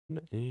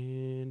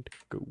And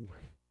go.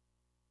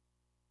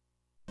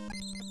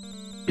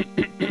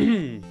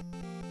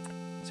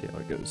 See how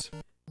it goes.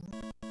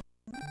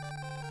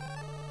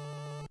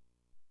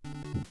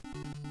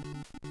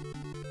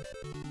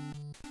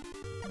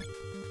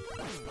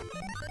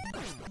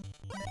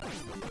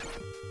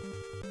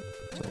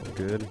 It's all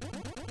good.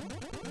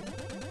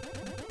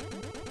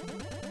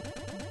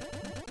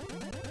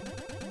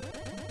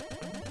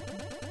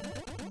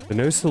 The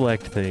no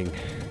select thing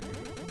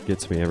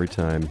gets me every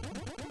time.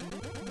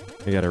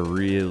 I gotta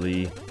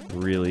really,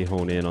 really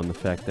hone in on the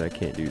fact that I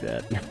can't do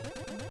that.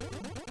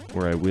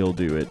 Or I will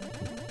do it.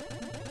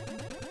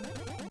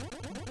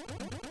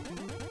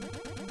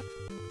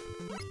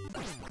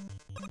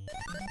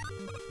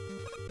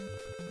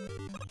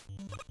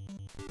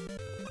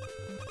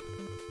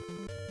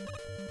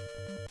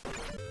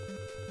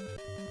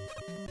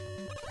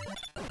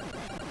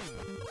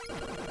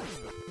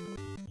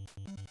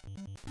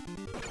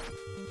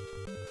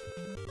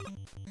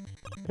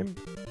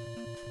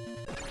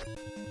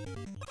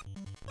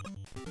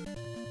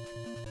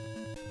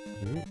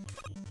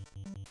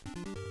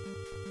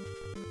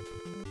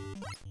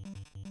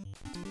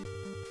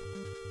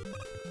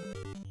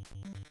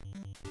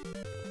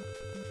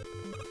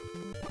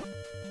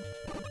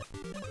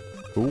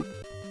 Cool.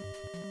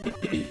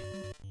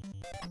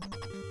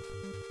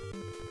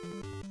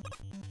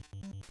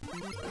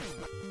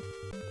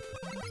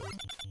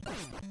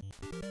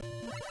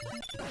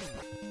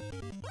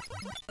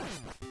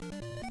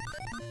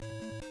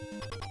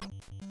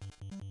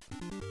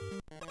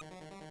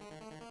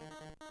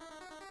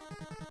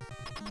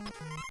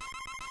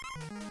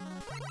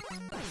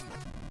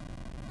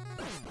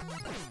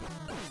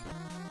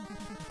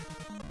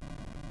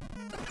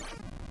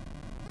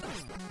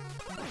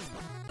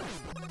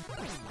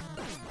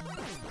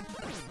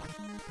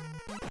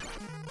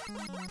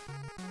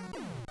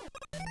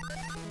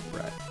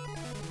 Right.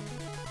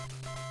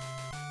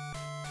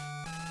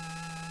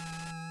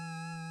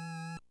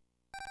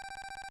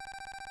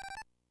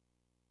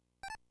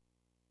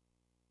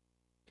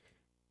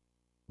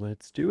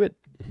 Let's do it.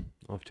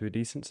 Off to a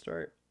decent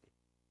start.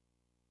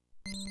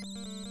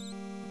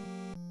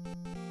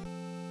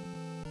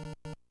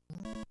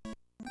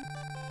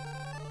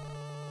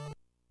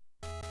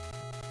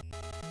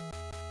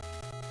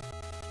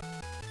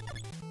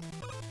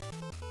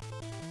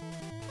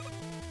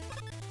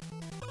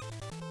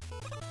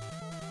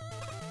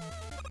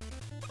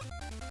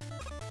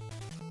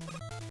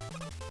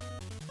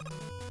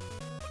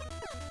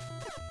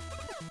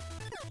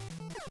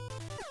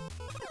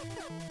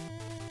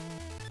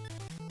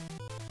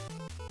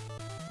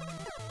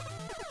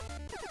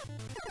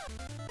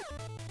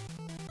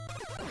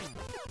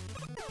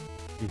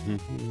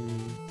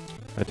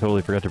 I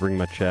totally forgot to bring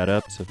my chat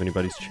up, so if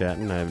anybody's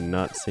chatting, I have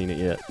not seen it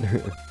yet.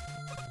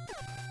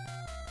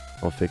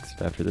 I'll fix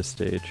it after this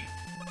stage.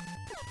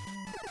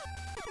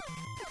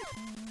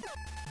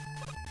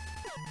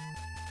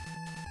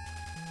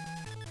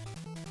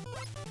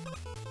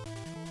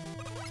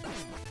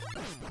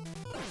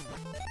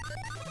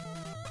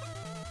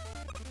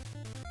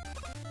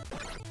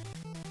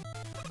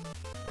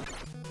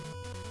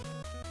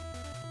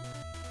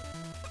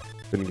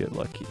 Couldn't get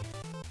lucky.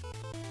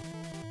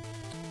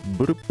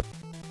 Boop.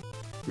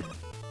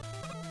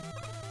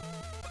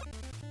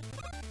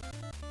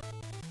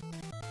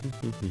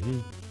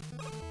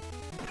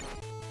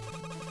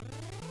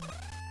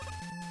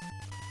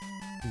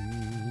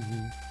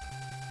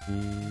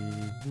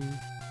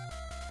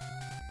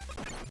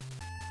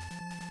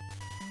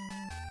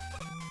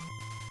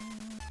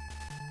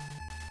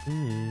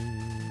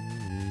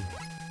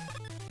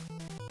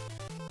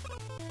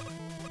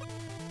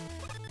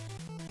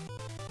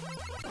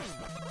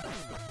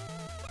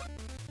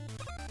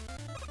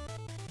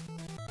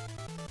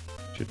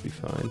 Should be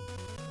fine.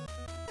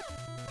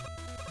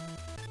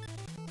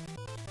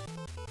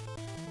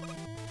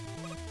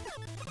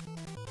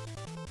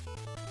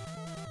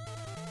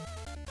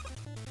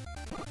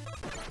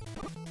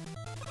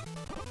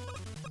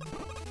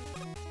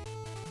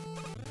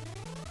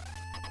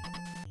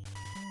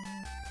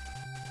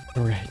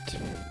 All right.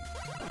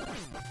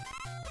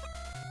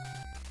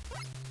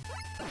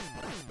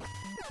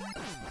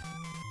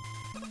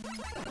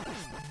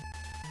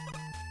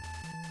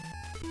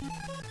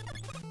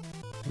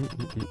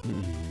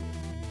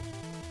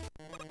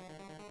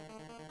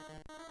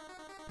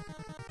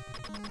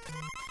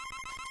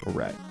 All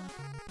right.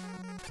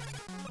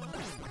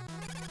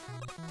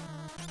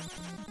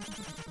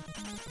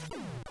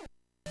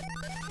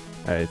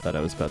 I thought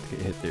I was about to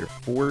get hit there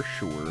for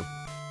sure.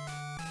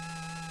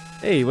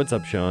 Hey, what's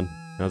up, Sean?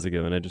 How's it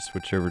going? I just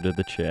switched over to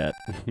the chat.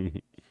 Play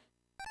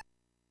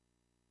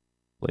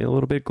a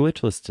little bit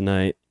glitchless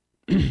tonight.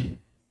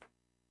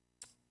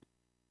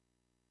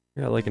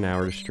 Got like an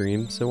hour to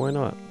stream, so why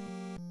not?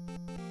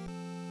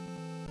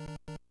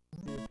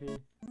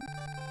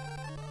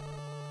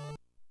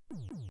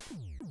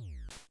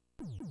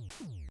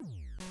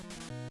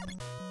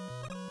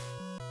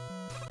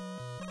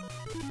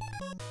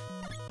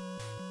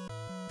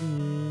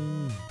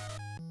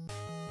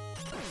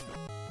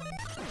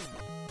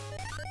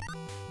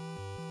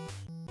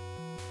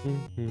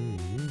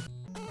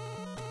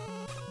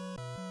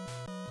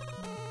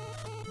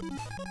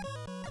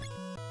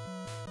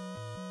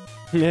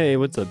 Hey,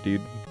 what's up, dude?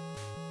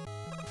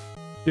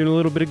 Doing a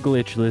little bit of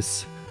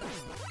Glitchless.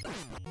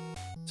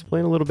 Was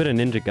playing a little bit of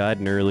Ninja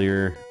Gaiden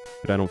earlier,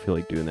 but I don't feel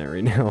like doing that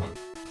right now.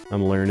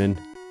 I'm learning.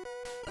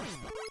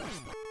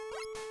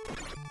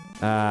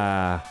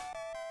 Yeah,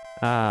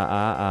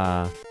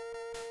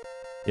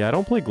 I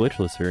don't play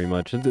Glitchless very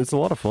much. It's a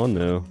lot of fun,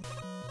 though.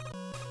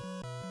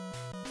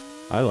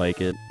 I like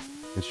it.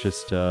 It's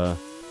just,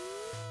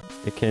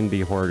 it can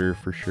be harder,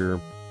 for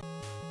sure.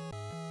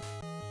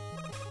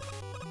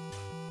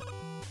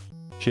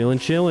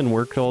 Chillin',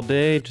 worked all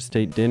day, just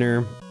ate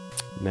dinner.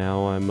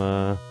 Now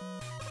I'm,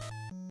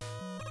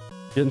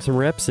 getting some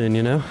reps in,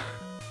 you know?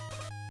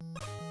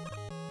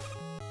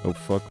 Oh,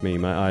 fuck me.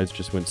 My eyes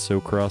just went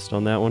so crossed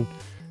on that one.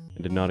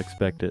 I did not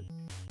expect it.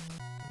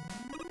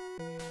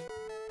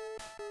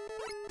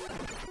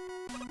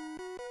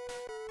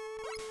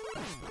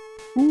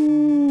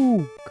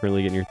 Ooh!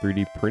 Currently getting your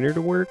 3D printer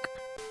to work?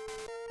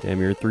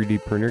 Damn, you're a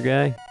 3D printer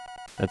guy?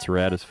 That's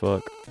rad as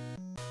fuck.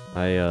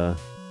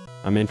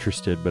 I'm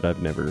interested, but I've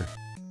never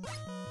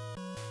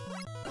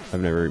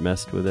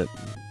messed with it.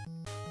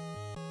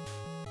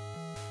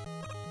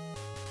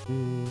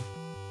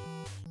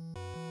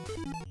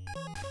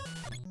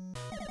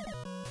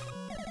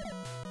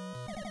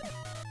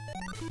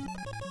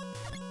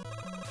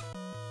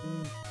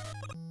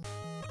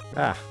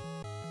 Ah.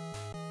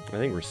 I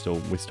think we still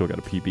got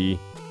a PB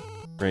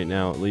right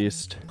now, at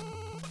least.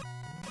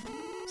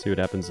 See what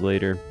happens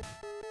later.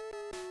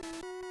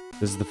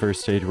 This is the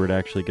first stage where it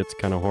actually gets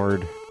kind of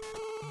hard.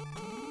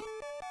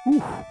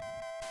 Whew.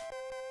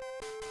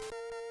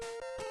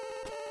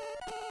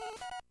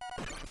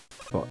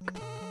 Fuck.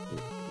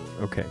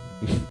 Okay.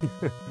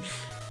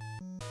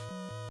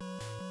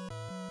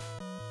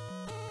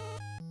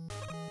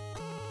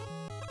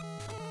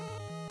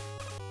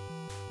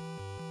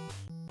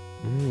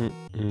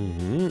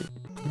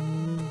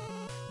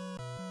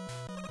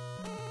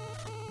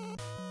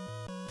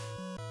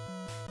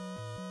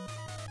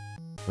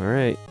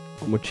 Alright,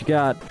 what you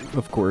got?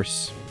 Of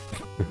course.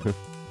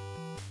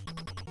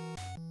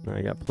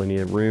 I got plenty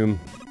of room.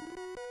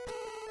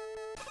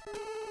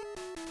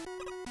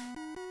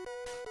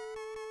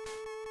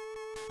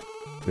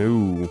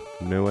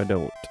 No I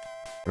don't.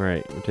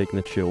 Alright, we're taking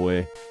the chill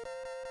way.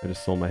 I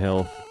just saw my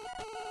health.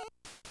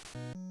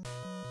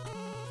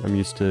 I'm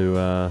used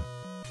to,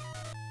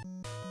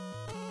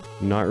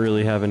 not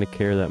really having to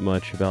care that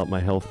much about my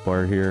health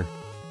bar here.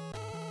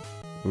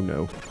 Oh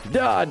no.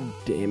 God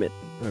damn it.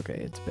 Okay,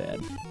 it's bad.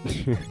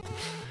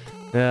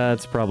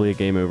 It's probably a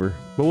game over.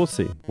 But we'll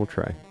see. We'll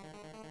try.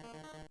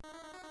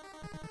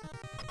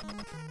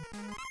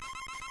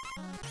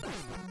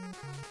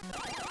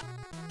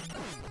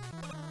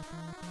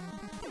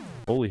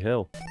 Holy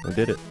hell. I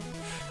did it.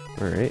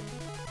 Alright.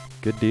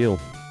 Good deal.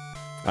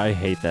 I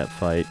hate that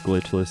fight.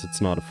 Glitchless.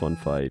 It's not a fun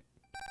fight.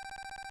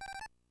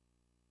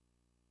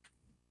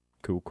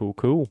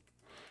 Cool.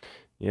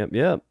 Yep.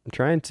 I'm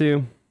trying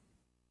to.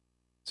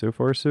 So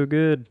far, so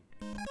good.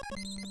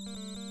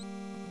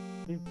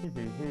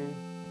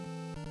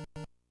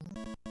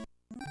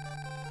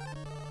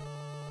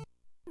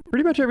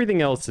 Pretty much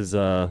everything else is,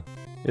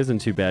 isn't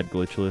too bad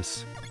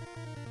glitchless.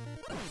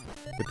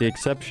 With the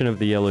exception of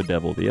the Yellow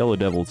Devil. The Yellow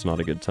Devil's not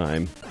a good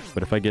time.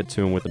 But if I get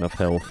to him with enough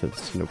health,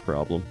 it's no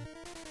problem.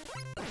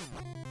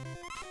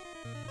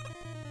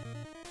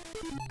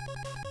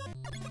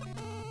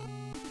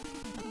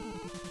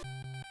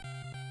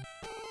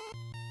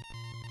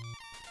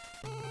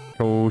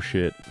 Oh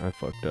shit, I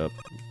fucked up.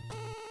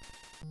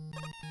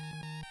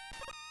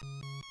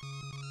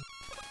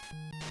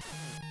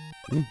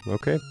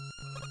 Okay.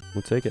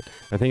 We'll take it.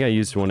 I think I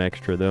used one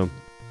extra though.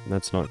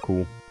 That's not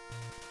cool.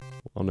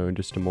 I'll know in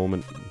just a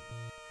moment.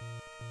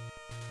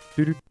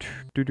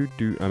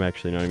 I'm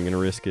actually not even gonna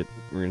risk it.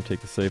 We're gonna take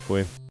the safe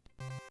way.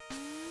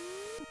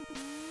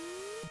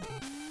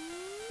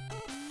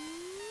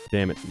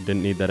 Damn it,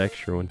 didn't need that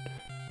extra one.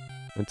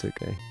 That's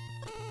okay.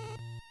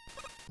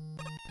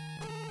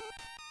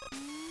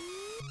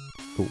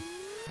 Cool.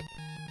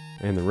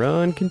 And the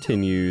run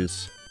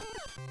continues.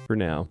 For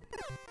now.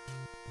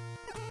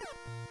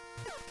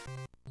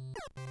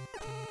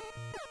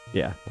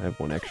 Yeah, I have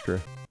one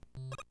extra.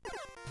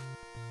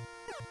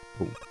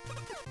 Cool.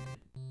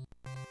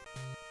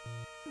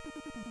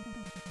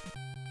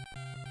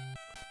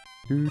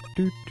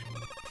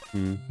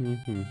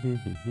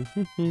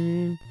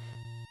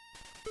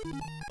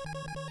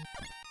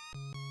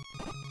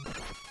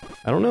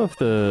 I don't know if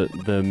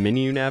the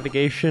menu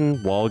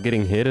navigation while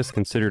getting hit is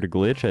considered a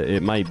glitch.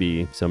 It might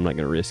be, so I'm not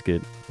gonna risk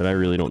it. But I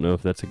really don't know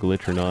if that's a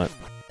glitch or not.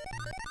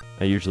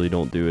 I usually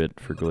don't do it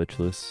for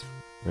glitchless.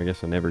 I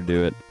guess I never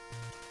do it.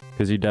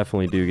 Because you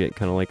definitely do get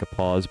kind of like a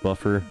pause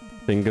buffer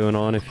thing going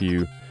on if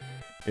you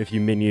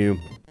menu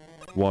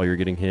while you're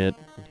getting hit.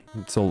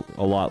 It's a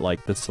lot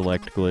like the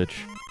select glitch,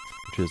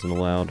 which isn't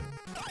allowed.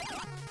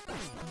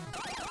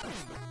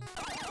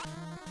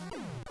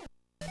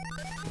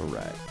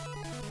 Alright.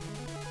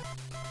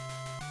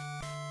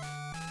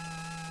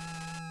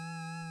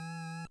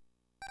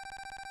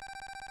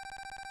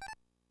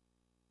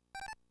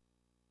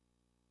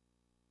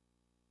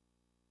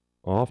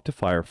 Off to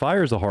fire.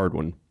 Fire's a hard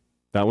one.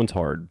 That one's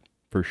hard,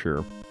 for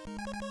sure.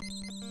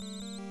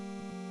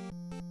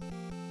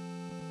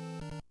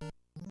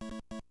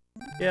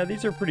 Yeah,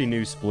 these are pretty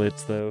new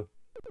splits, though.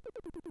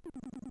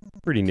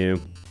 Pretty new.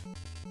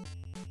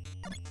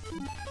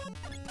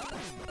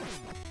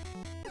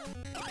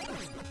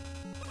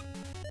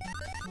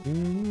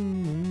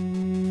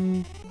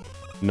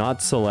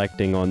 Not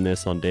selecting on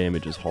this on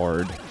damage is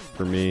hard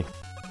for me.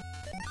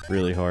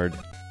 Really hard.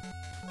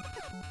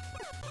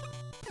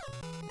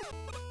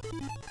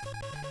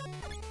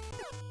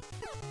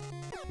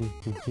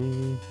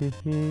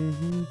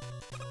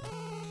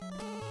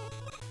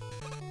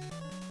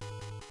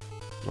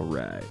 All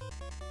right.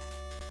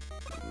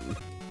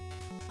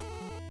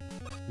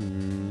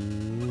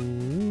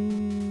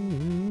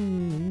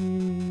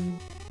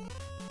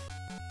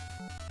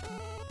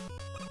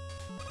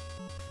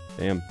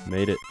 Damn,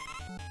 made it.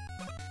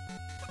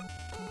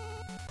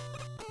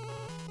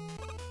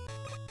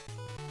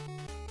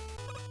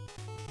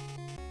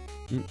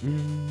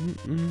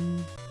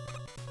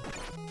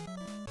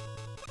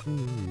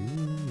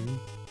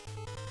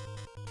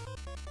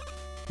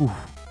 Oof.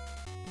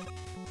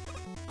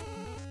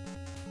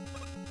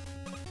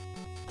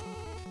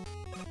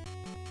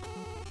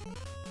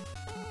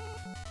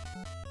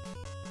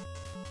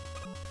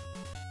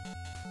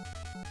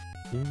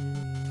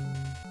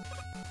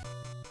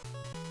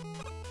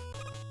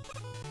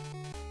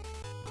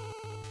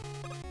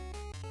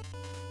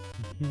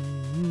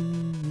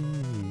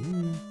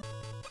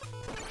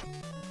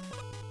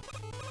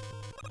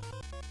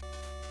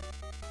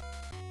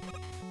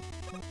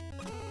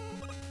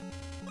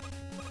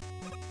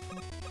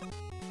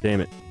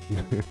 Damn it.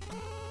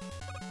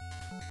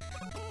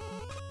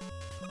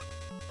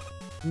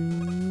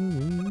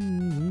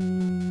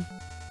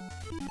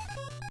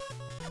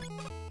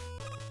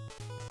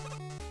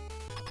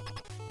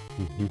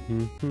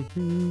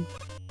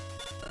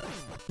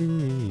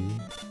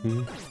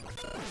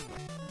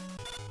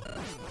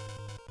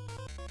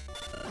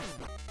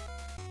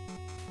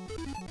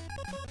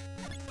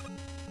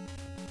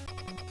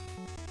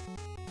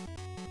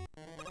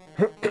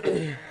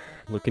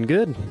 Looking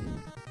good.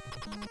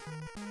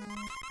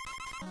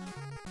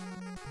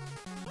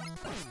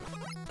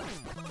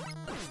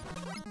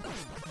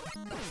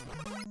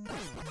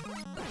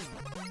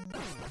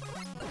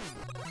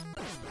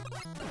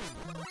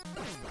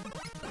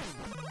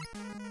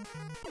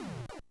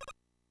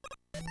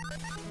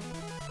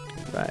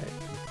 Right.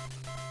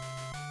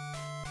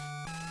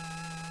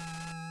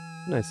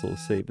 Nice little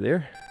save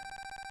there.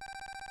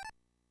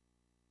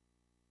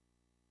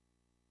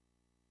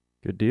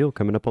 Good deal.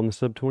 Coming up on the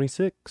sub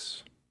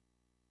 26.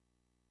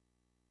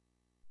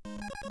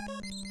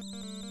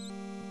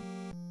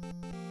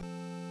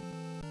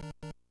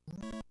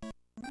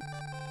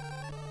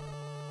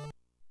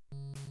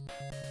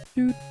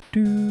 Doo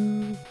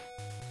doo.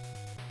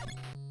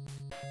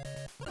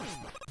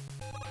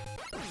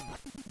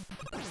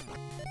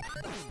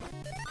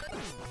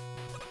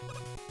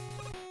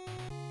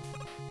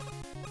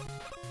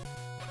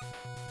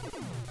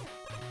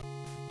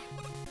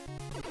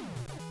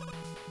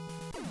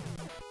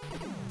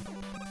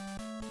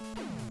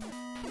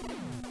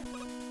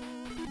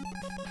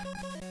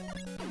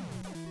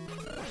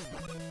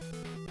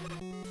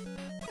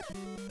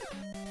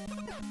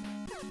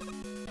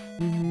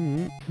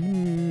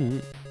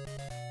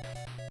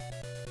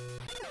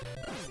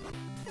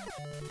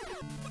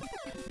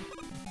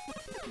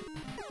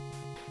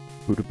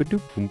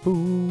 Boom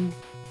boom.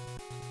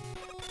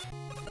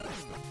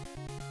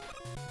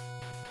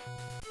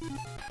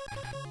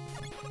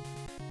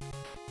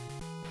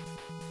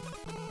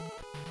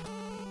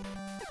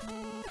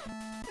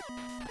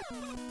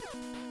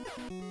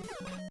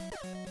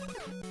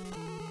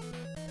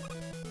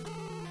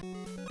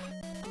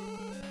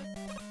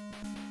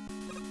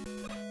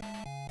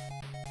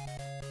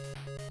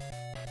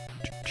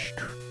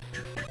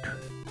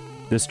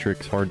 This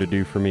trick's hard to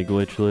do for me,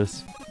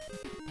 Glitchless.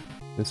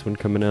 This one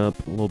coming up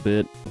a little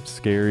bit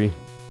scary.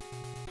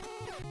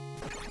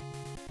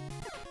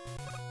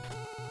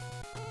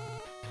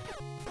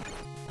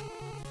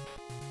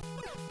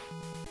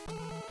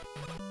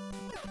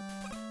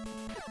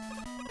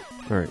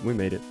 Alright, we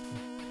made it.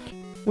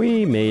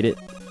 We made it.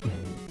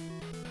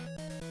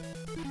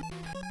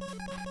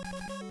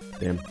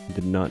 Damn,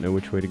 did not know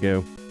which way to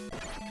go.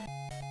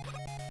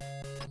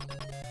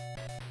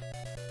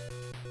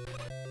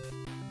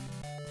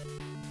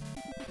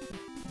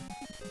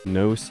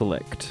 No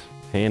select.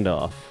 Hand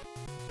off.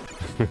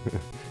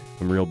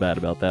 I'm real bad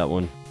about that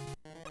one.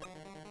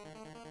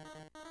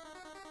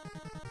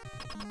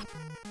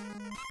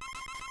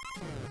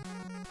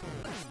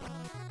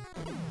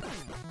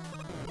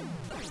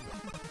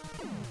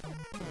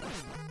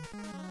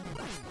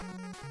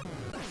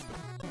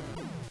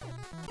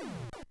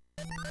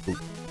 Ooh.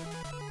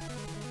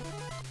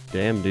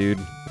 Damn, dude.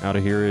 Out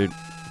of here at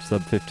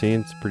sub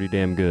 15, it's pretty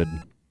damn good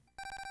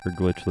for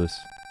Glitchless.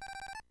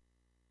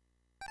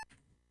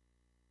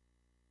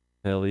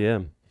 Hell yeah.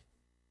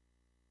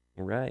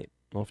 Alright,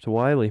 off to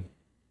Wiley.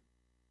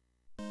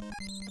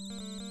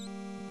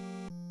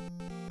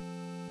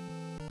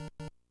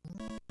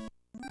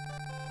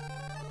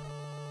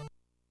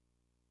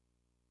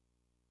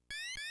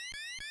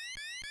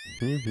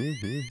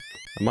 I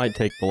might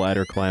take the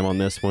ladder climb on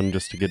this one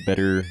just to get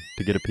a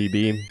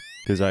PB,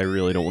 because I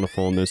really don't want to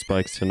fall on those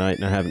spikes tonight,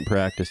 and I haven't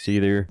practiced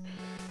either.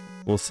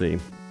 We'll see.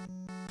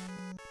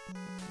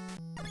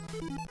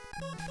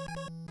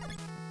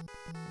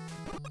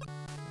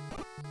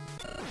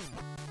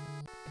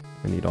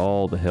 I need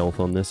all the health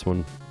on this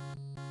one.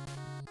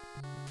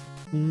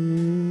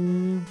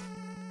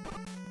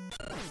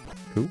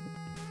 Cool.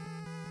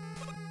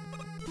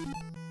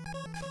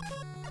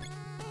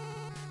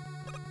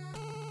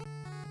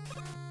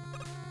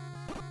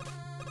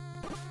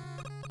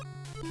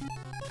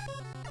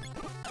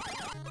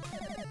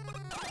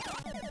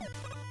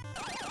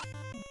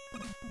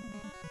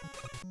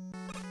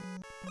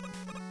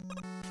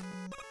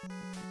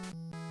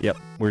 Yep,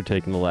 we're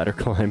taking the ladder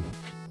climb.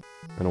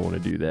 I don't want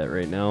to do that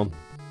right now.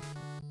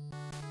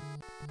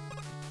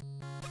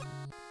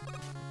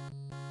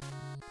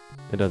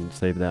 It doesn't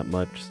save that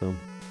much, so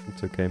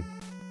it's okay.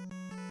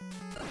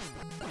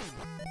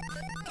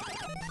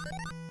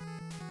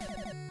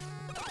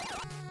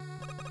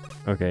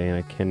 Okay, and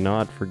I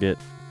cannot forget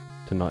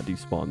to not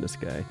despawn this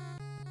guy.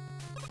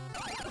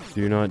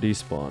 Do not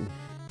despawn.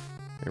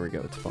 There we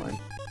go, it's fine.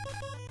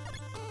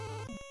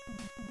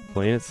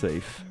 Playing it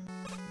safe.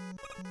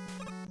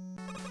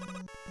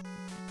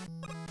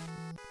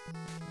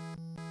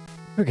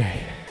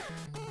 Okay.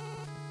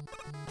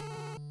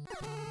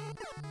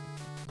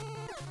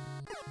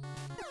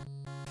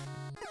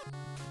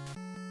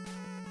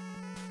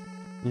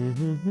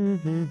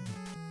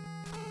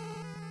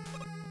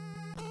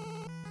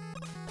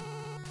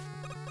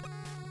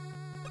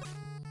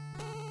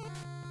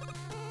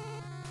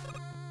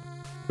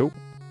 Oh.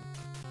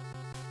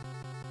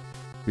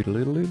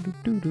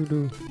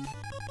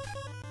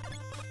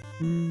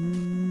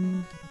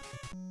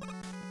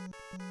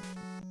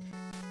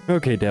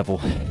 Okay, devil.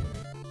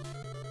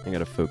 I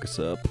gotta focus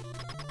up.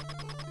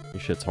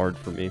 This shit's hard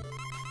for me.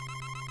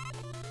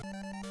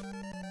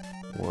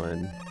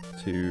 1,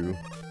 2,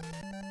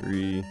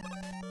 3,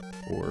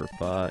 4,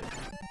 5,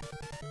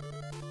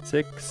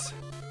 6,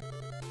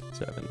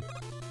 7.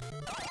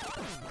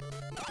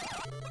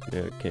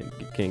 No,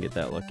 can't get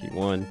that lucky.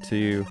 1,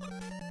 2,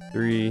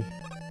 3,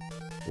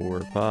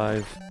 4,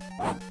 5,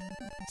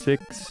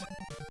 6,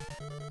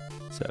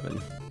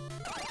 7.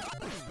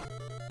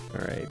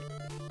 Alright.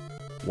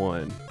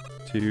 1,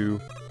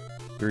 2,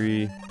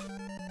 3,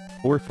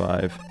 4,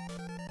 5,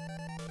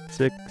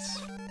 6,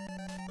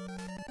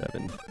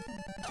 7.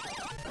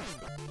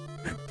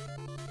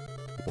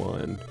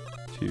 1,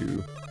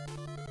 2,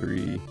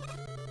 3,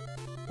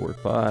 4,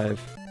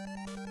 5,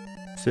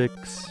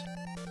 6,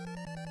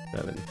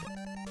 7.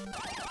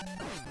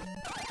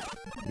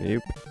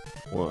 Nope.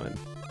 1,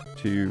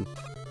 2,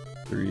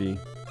 3,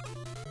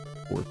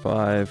 4,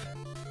 5,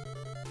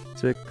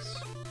 6,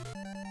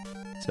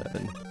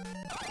 7.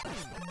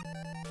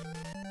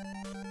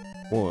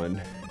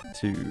 1,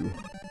 2,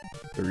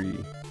 3,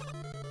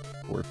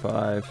 4,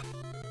 5,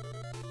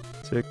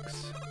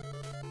 6,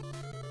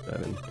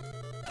 7.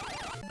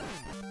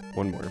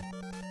 One more.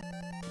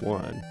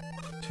 1,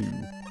 2,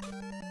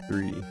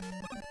 3,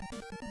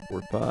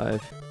 4,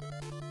 5,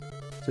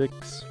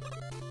 6,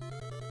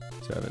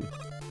 7.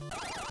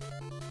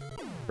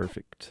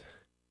 Perfect.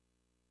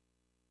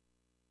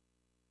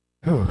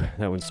 Oh,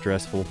 that one's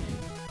stressful.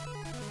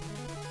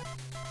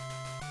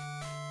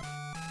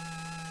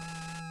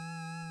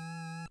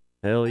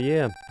 Hell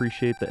yeah,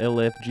 appreciate the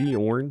LFG,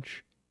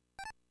 Orange.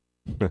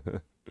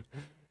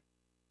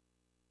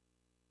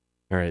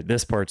 Alright,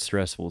 this part's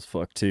stressful as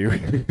fuck too.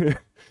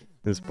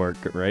 This part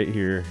right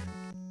here.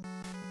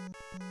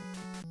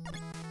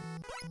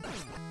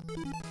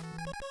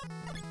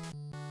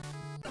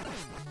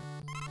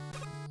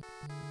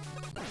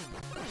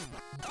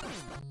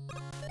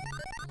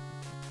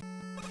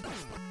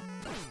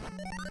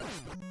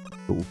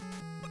 Cool.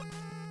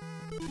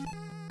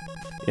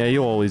 Yeah,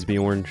 you'll always be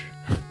Orange.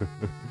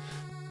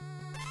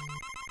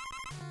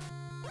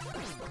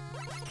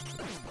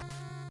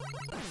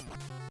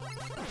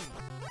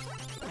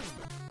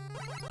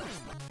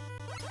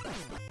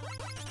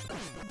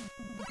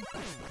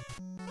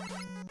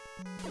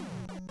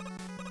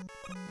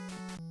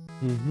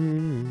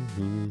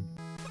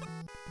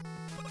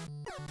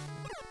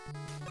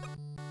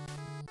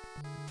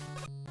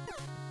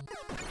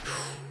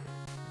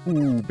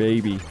 Ooh,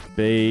 baby.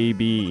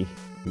 Baby.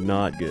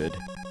 Not good.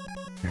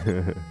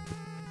 I'm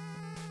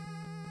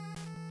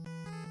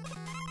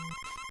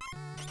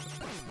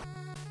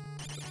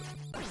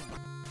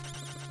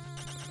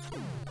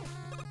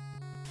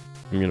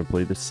gonna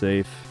play this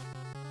safe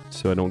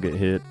so I don't get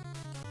hit.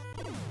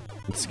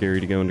 It's scary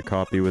to go into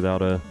copy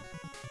without a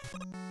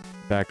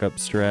backup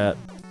strat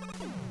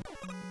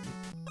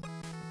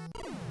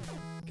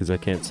because I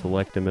can't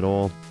select him at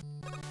all.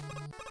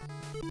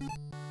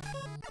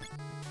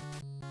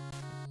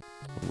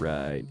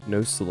 Right,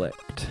 no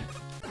select.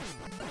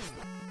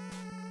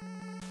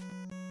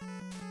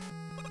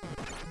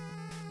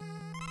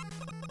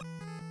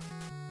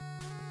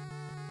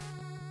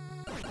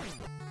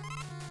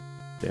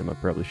 Damn, I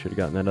probably should have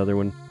gotten that other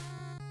one.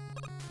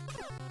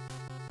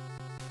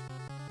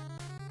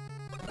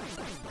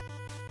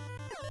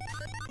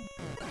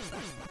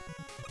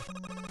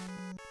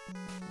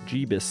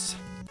 Jeebus.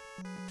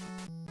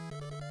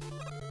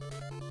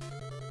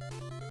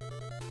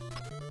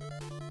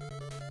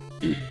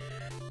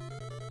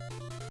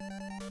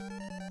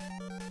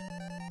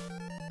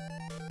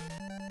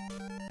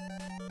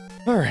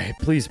 Alright,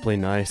 please play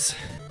nice.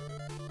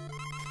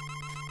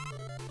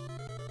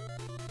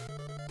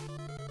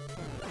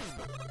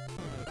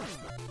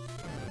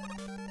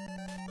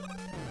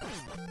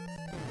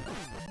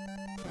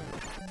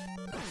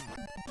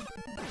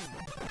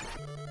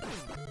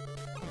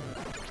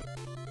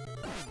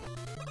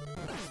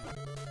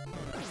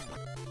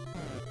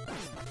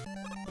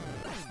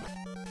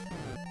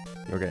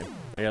 Okay,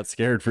 I got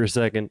scared for a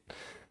second.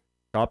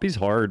 Copy's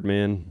hard,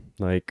 man.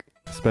 Like,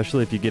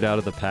 especially if you get out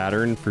of the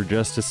pattern for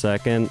just a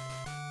second,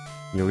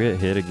 you'll get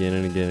hit again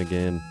and again and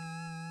again.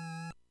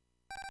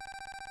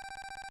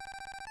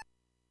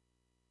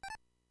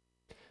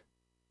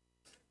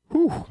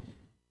 Whew.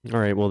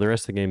 Alright, well the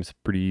rest of the game's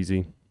pretty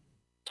easy.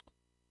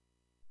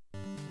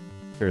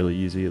 Fairly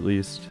easy, at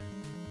least.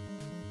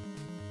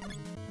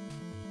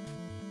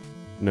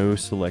 No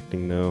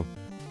selecting, no.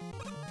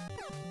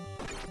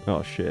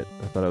 Oh shit,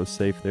 I thought I was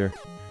safe there.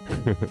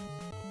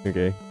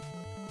 Okay.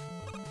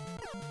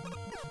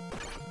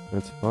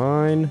 That's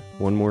fine.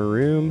 One more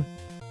room.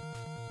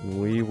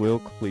 And we will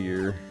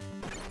clear.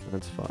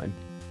 That's fine.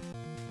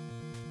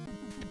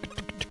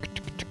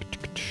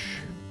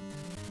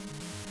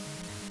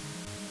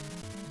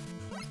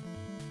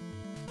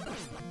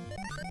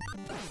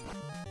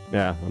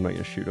 Yeah, I'm not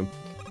gonna shoot him.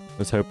 I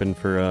was hoping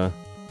for,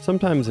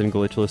 sometimes in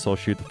Glitchless I'll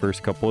shoot the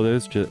first couple of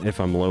those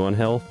if I'm low on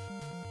health.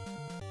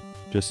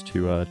 Just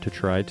to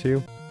try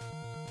to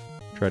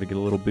get a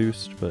little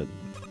boost, but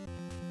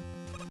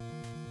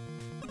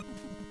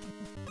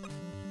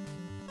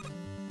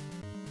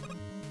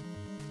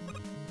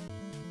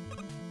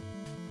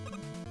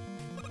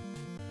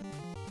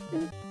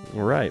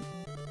all right.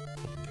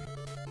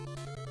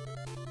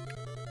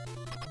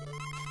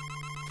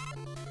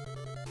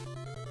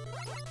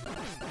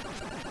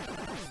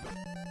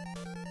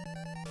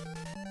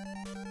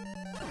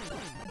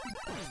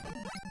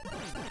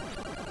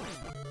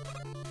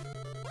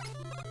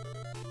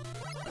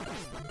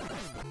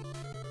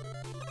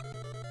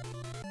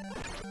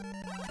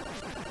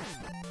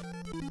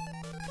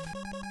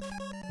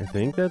 I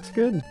think that's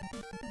good.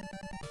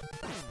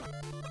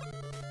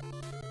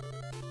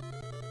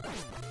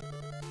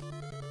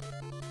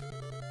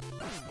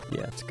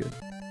 Yeah, it's good.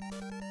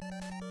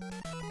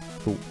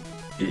 Cool.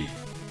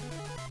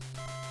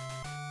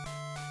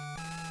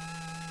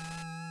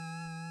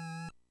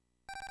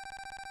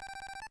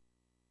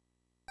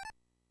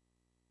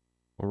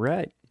 All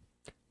right.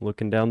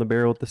 Looking down the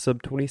barrel at the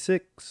sub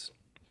 26.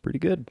 Pretty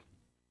good.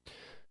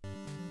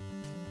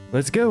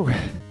 Let's go.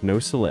 No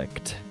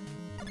select.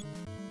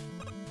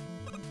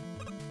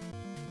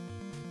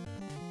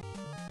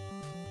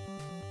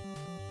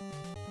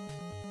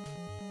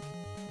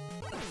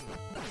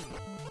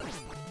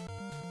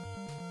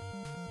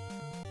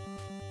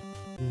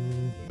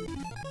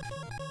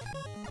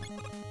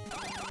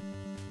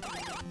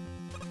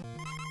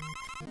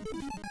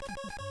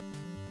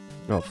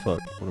 Oh fuck,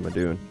 what am I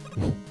doing?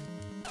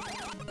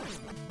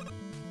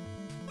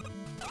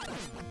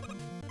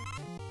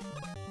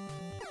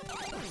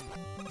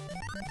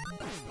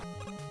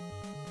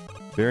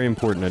 Very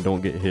important I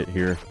don't get hit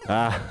here.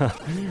 Ah,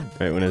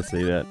 right when I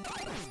say that.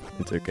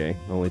 It's okay,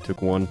 I only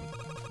took one.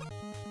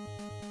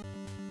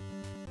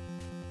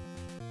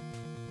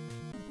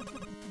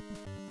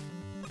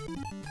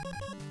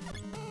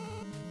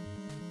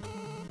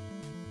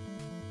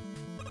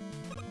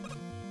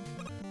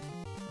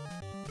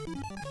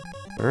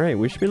 Alright,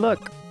 wish me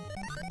luck.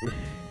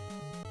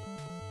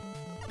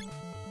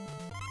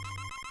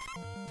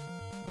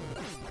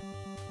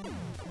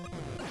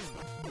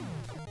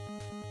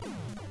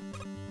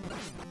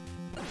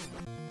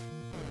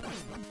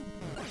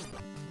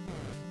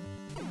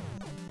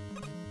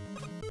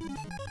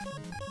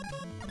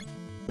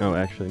 Oh,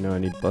 actually, no, I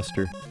need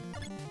Buster.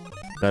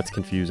 That's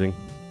confusing.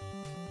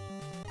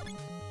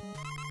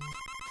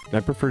 I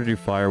prefer to do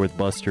fire with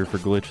Buster for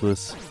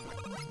Glitchless.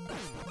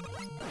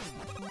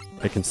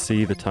 I can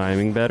see the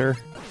timing better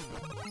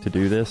to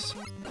do this.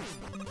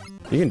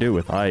 You can do it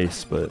with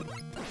ice, but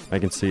I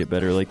can see it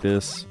better like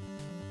this.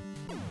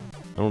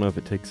 I don't know if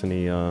it takes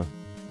any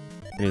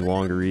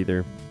longer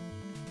either.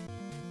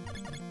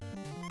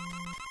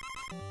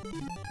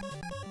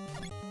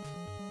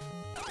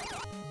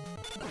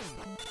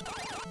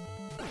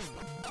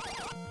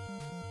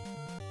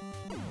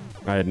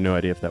 I had no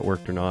idea if that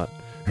worked or not.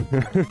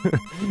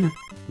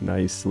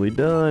 Nicely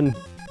done.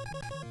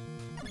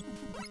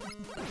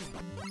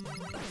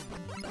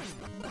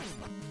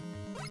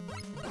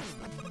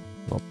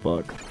 Oh,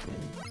 fuck.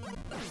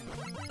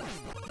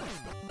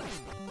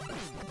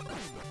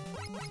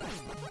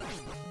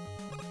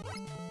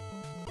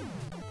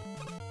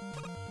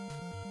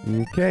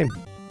 Okay.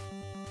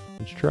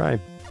 Let's try.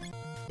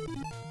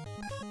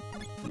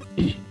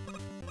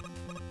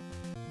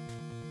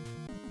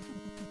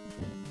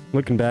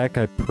 Looking back,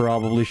 I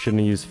probably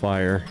shouldn't have used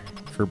fire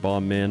for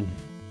Bomb Man.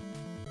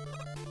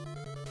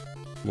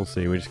 We'll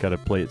see. We just gotta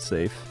play it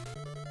safe.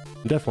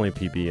 Definitely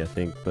PB, I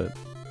think, but...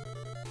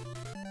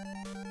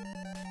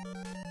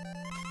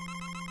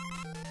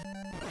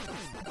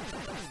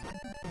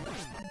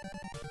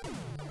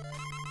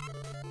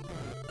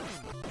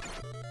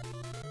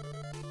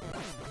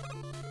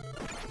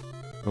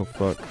 Oh,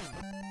 fuck.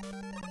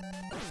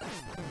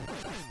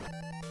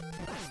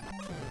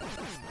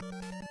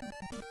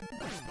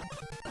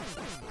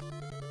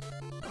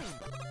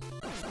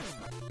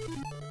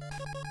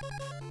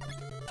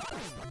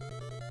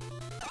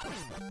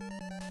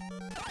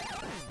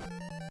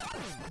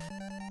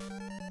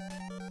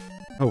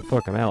 Oh,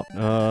 fuck, I'm out.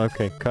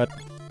 Okay, cut.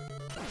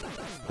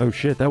 Oh,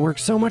 shit, that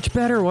works so much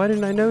better! Why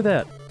didn't I know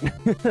that?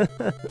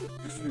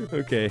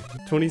 Okay,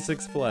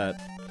 26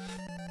 flat.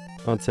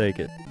 I'll take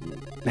it.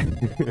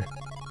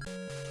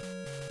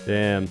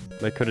 Damn,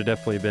 that could have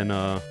definitely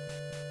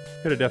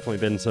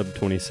been sub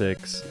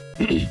 26.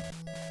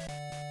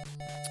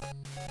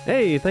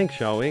 Hey, thanks,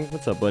 Shawing.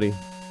 What's up, buddy?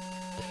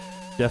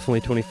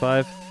 Definitely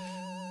 25.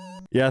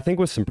 Yeah, I think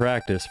with some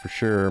practice, for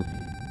sure.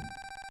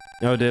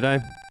 Oh, did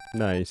I?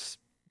 Nice.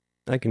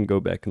 I can go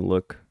back and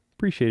look.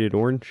 Appreciate it,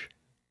 Orange.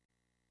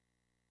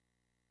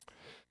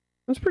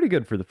 That's pretty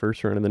good for the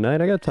first round of the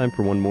night. I got time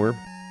for one more.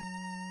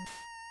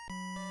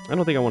 I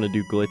don't think I want to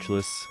do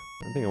glitchless.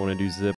 I think I want to do zip.